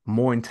becomes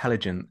more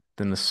intelligent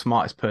than the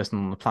smartest person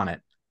on the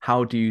planet.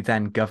 How do you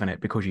then govern it?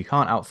 Because you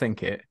can't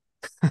outthink it.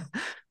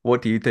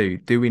 What do you do?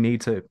 Do we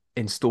need to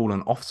install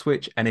an off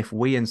switch? And if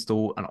we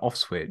install an off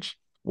switch,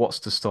 what's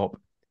to stop,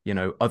 you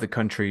know, other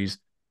countries,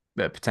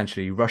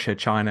 potentially Russia,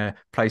 China,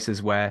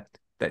 places where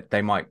that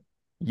they might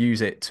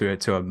use it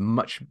to a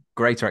much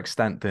greater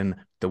extent than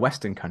the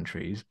Western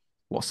countries?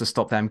 What's to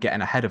stop them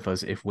getting ahead of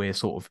us if we're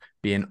sort of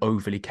being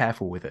overly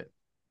careful with it?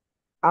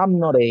 I'm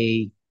not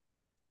a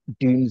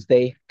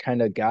doomsday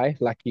kind of guy,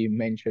 like you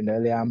mentioned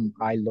earlier.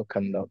 I look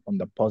on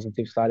the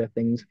positive side of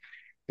things.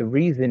 The Oh,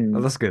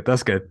 reason that's good.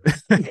 That's good.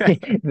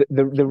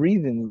 the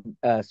reason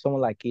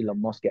someone like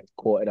Elon Musk gets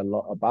quoted a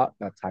lot about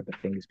that type of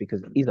thing is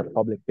because he's a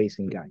public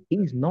facing guy.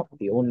 He's not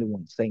the only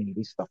one saying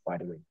this stuff, by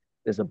the way.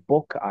 There's a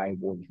book I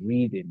was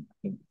reading, I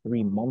think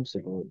 3 months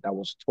ago, that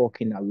was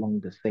talking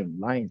along the same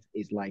lines.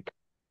 Is like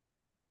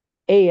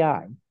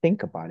AI,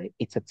 think about it,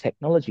 it's a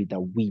technology that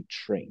we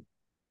train,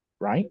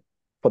 right?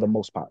 For the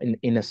most part,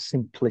 in a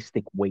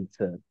simplistic way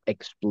to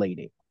explain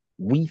it.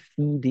 We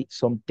feed it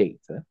some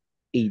data,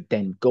 it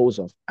then goes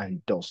off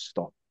and does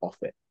stuff off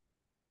it.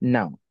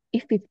 Now,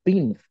 if it's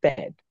being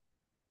fed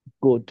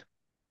good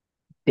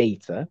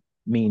data,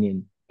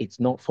 meaning it's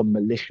not for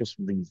malicious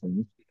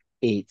reasons,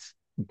 it's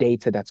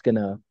data that's going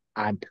to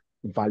add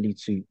value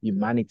to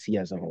humanity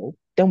as a whole,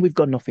 then we've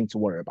got nothing to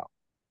worry about.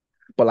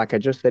 But like I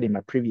just said in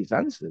my previous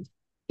answers,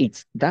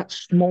 it's that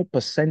small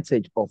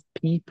percentage of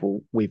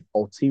people with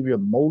ulterior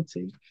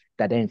motives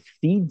that then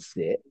feeds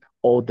it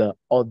all the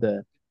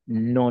other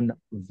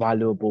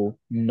non-valuable,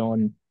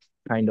 non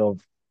kind of,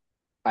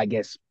 I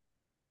guess,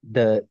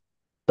 the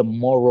the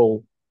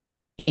moral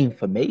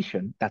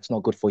information that's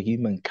not good for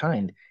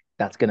humankind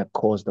that's going to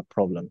cause the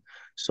problem.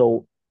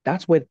 So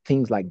that's where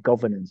things like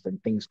governance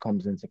and things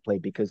comes into play,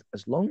 because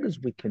as long as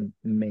we can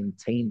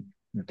maintain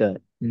the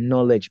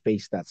knowledge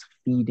base that's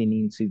feeding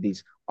into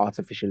this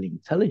artificial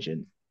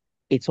intelligence,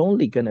 it's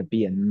only going to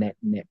be a net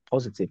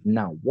positive.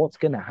 Now, what's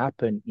going to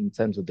happen in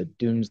terms of the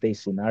doomsday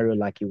scenario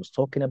like he was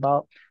talking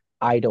about,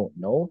 I don't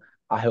know.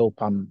 I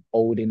hope I'm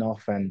old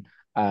enough and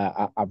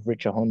I've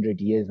reached 100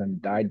 years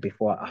and died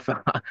before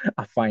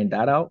I find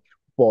that out.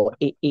 But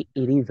it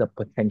is a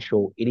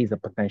potential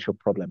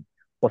problem.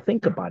 But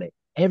think about it.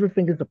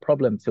 Everything is a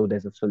problem till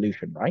there's a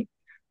solution, right?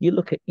 You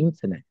look at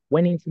internet.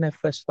 When internet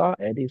first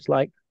started, it's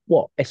like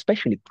what,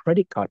 especially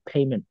credit card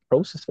payment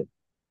processing.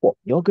 What,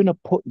 you're gonna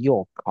put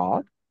your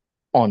card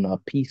on a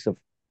piece of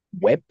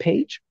web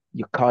page,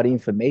 your card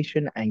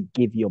information, and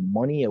give your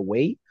money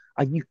away?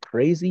 Are you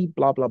crazy?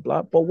 Blah blah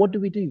blah. But what do?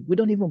 We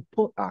don't even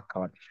put our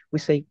card. We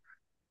say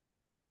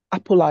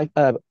Apple like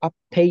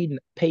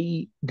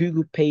pay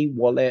Google Pay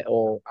wallet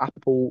or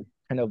Apple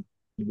kind of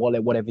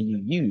wallet, whatever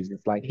you use.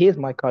 It's like, here's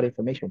my card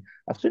information.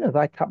 As soon as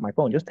I tap my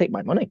phone, just take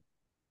my money.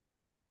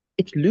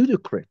 It's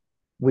ludicrous.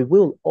 We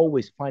will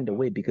always find a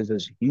way because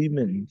as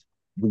humans,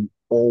 we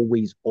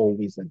always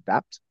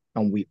adapt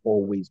and we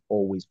always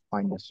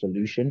find a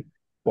solution.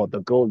 But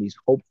the goal is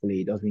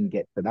hopefully it doesn't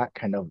get to that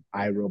kind of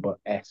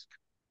iRobot-esque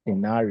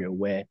scenario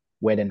where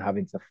we're then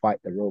having to fight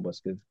the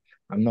robots, because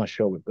I'm not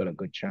sure we've got a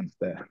good chance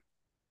there.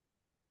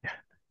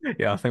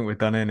 Yeah, I think we're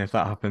done in if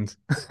that happens.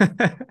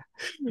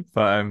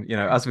 But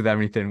as with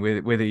everything,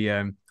 we're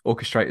the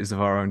orchestrators of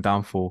our own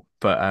downfall.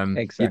 But you'd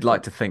Exactly.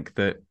 like to think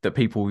that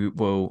people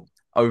will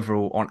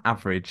overall, on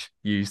average,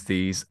 use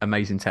these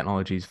amazing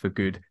technologies for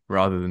good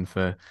rather than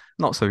for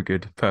not so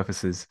good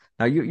purposes.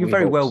 Now, you're We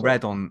very hope well so.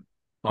 read on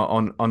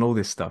all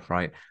this stuff,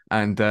 right?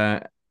 And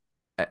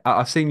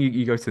I've seen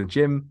you go to the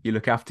gym, you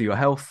look after your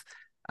health,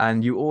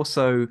 and you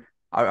also,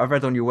 I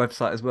read on your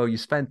website as well, you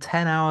spend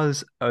 10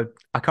 hours, I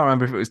can't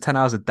remember if it was 10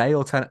 hours a day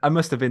or 10, I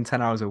must have been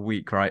 10 hours a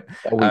week, right?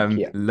 A week,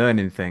 yeah.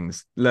 Learning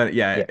things. Yeah,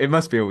 Yeah, it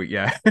must be a week,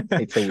 yeah.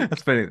 it's a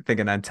That's week. been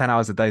thinking then 10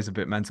 hours a day is a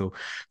bit mental.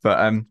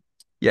 But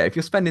yeah, if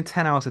you're spending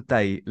 10 hours a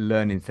day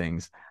learning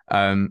things,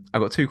 I've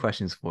got two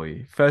questions for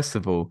you. First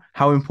of all,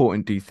 how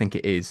important do you think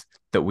it is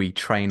that we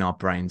train our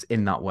brains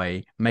in that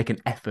way, make an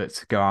effort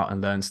to go out and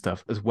learn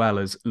stuff, as well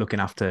as looking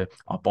after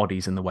our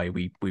bodies and the way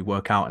we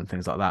work out and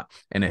things like that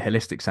in a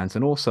holistic sense?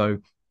 And also,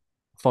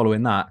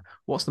 following that,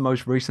 what's the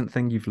most recent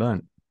thing you've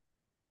learned?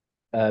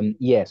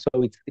 Yeah,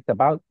 so it's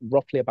about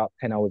roughly about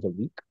 10 hours a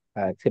week,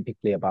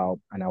 typically about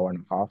an hour and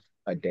a half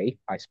a day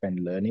I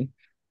spend learning,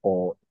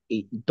 or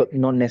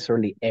not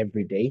necessarily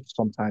every day.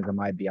 Sometimes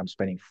I'm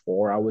spending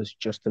 4 hours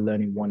just to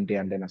learn in one day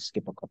and then I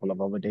skip a couple of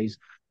other days.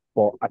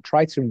 But I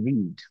try to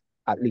read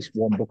at least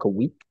one book a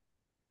week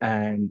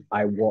and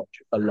I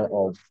watch a lot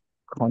of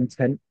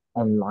content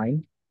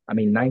online. I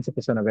mean,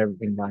 90% of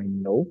everything I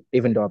know,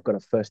 even though I've got a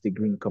first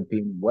degree in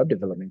computing and web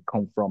development,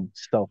 come from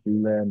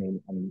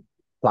self-learning and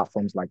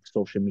platforms like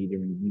social media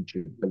and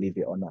YouTube, believe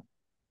it or not.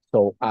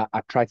 So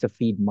I try to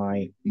feed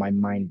my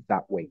mind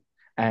that way.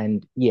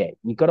 And yeah,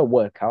 you got to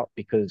work out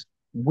because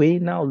we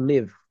now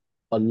live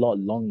a lot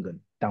longer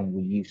than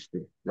we used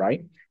to,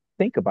 right?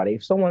 Think about it.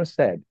 If someone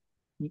said,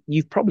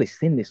 you've probably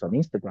seen this on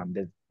Instagram,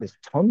 there's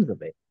tons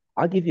of it.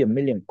 I'll give you £1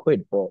 million,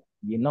 but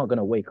you're not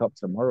gonna wake up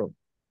tomorrow.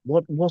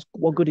 What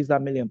good is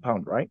that £1 million,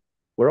 right?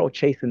 We're all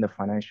chasing the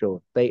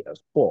financial status,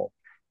 but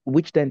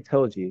which then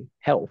tells you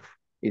health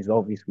is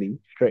obviously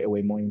straight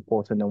away more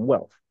important than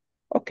wealth.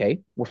 Okay,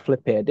 we'll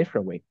flip it a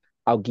different way.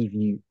 I'll give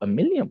you £1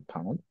 million,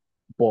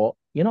 but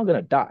you're not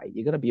gonna die.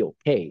 You're gonna be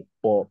okay,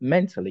 but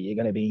mentally you're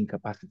gonna be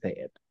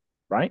incapacitated,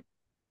 right?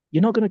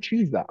 You're not gonna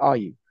choose that, are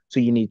you? So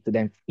you need to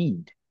then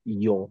feed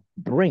your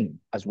brain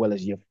as well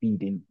as you're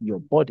feeding your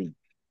body,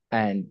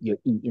 and you're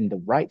eating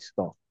the right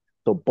stuff.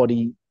 So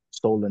body,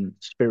 soul, and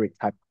spirit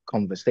type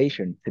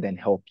conversation to then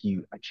help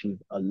you achieve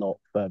a lot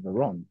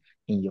further on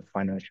in your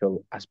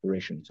financial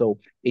aspiration. So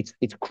it's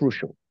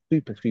crucial,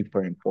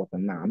 super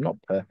important. Now, I'm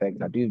not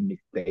perfect. I do miss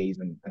days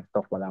and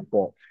stuff like that,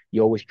 but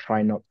you always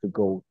try not to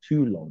go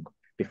too long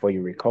before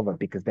you recover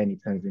because then it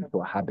turns into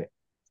a habit.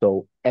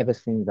 So ever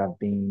since I've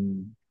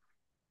been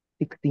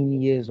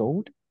 16 years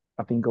old,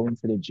 I've been going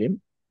to the gym.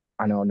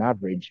 And on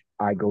average,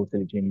 I go to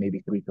the gym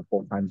maybe 3 to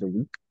 4 times a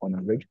week on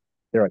average.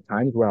 There are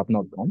times where I've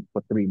not gone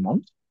for 3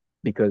 months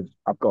because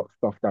I've got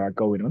stuff that are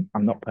going on.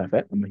 I'm not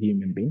perfect. I'm a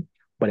human being.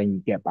 But then you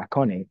get back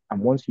on it.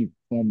 And once you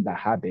form that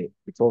habit,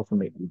 it's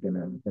ultimately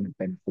gonna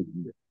benefit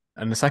you.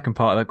 And the second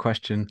part of that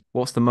question,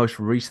 what's the most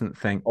recent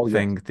thing Oh, yes.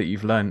 thing that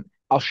you've learned?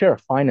 I'll share a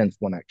finance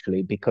one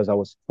actually, because I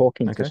was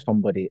talking to Okay.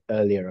 somebody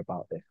earlier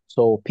about this.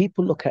 So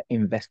people look at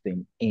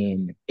investing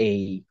in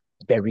a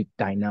very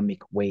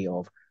dynamic way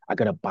of, I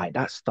gotta buy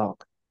that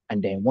stock,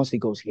 and then once it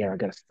goes here, I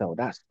gotta sell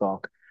that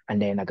stock, and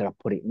then I gotta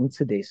put it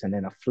into this, and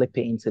then I flip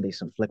it into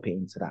this and flip it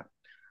into that.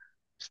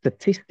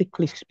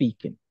 Statistically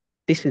speaking,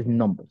 this is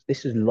numbers,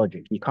 this is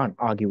logic. You can't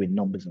argue with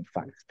numbers and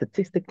facts.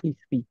 Statistically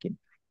speaking,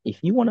 if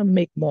you want to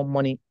make more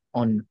money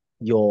on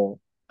your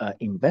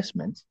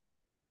investments,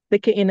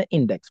 stick it in an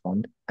index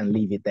fund and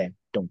leave it there.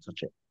 Don't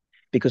touch it.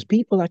 Because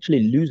people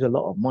actually lose a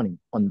lot of money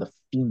on the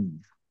fees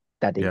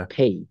that they Yeah.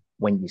 pay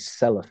when you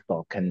sell a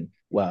stock. And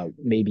well,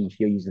 maybe if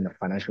you're using a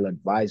financial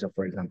advisor,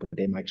 for example,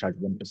 they might charge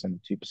 1% or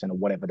 2% or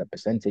whatever the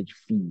percentage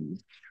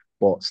fees.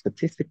 But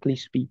statistically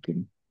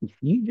speaking, if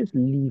you just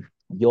leave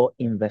your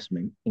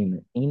investment in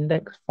an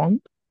index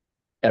fund,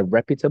 a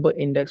reputable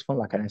index fund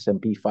like an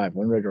S&P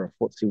 500 or a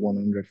FTSE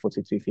 100,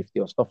 FTSE 250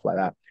 or stuff like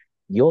that,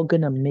 you're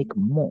going to make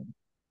more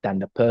than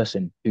the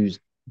person who's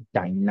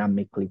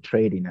dynamically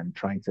trading and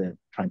trying to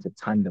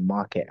time the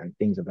market and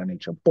things of that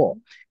nature. But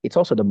it's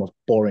also the most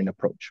boring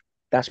approach.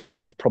 That's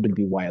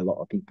probably why a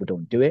lot of people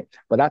don't do it.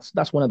 But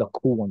that's one of the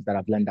cool ones that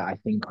I've learned that I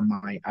think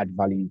might add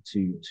value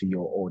to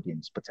your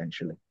audience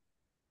potentially.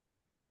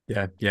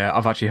 Yeah, yeah,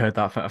 I've actually heard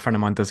that. A friend of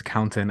mine does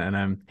accounting,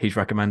 and he's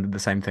recommended the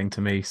same thing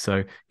to me.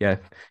 So yeah,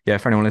 yeah,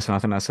 for anyone listening, I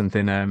think that's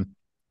something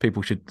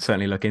people should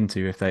certainly look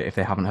into if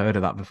they haven't heard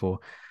of that before.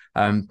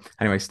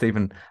 Anyway,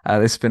 Stephen,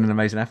 this has been an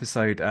amazing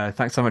episode.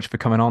 Thanks so much for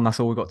coming on. That's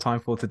all we've got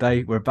time for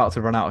today. We're about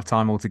to run out of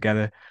time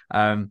altogether.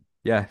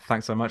 Yeah,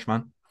 thanks so much,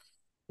 man.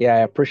 Yeah, I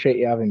appreciate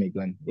you having me,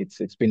 Glenn.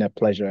 It's been a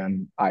pleasure,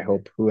 and I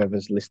hope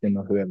whoever's listening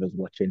or whoever's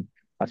watching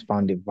has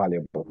found it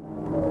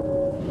valuable.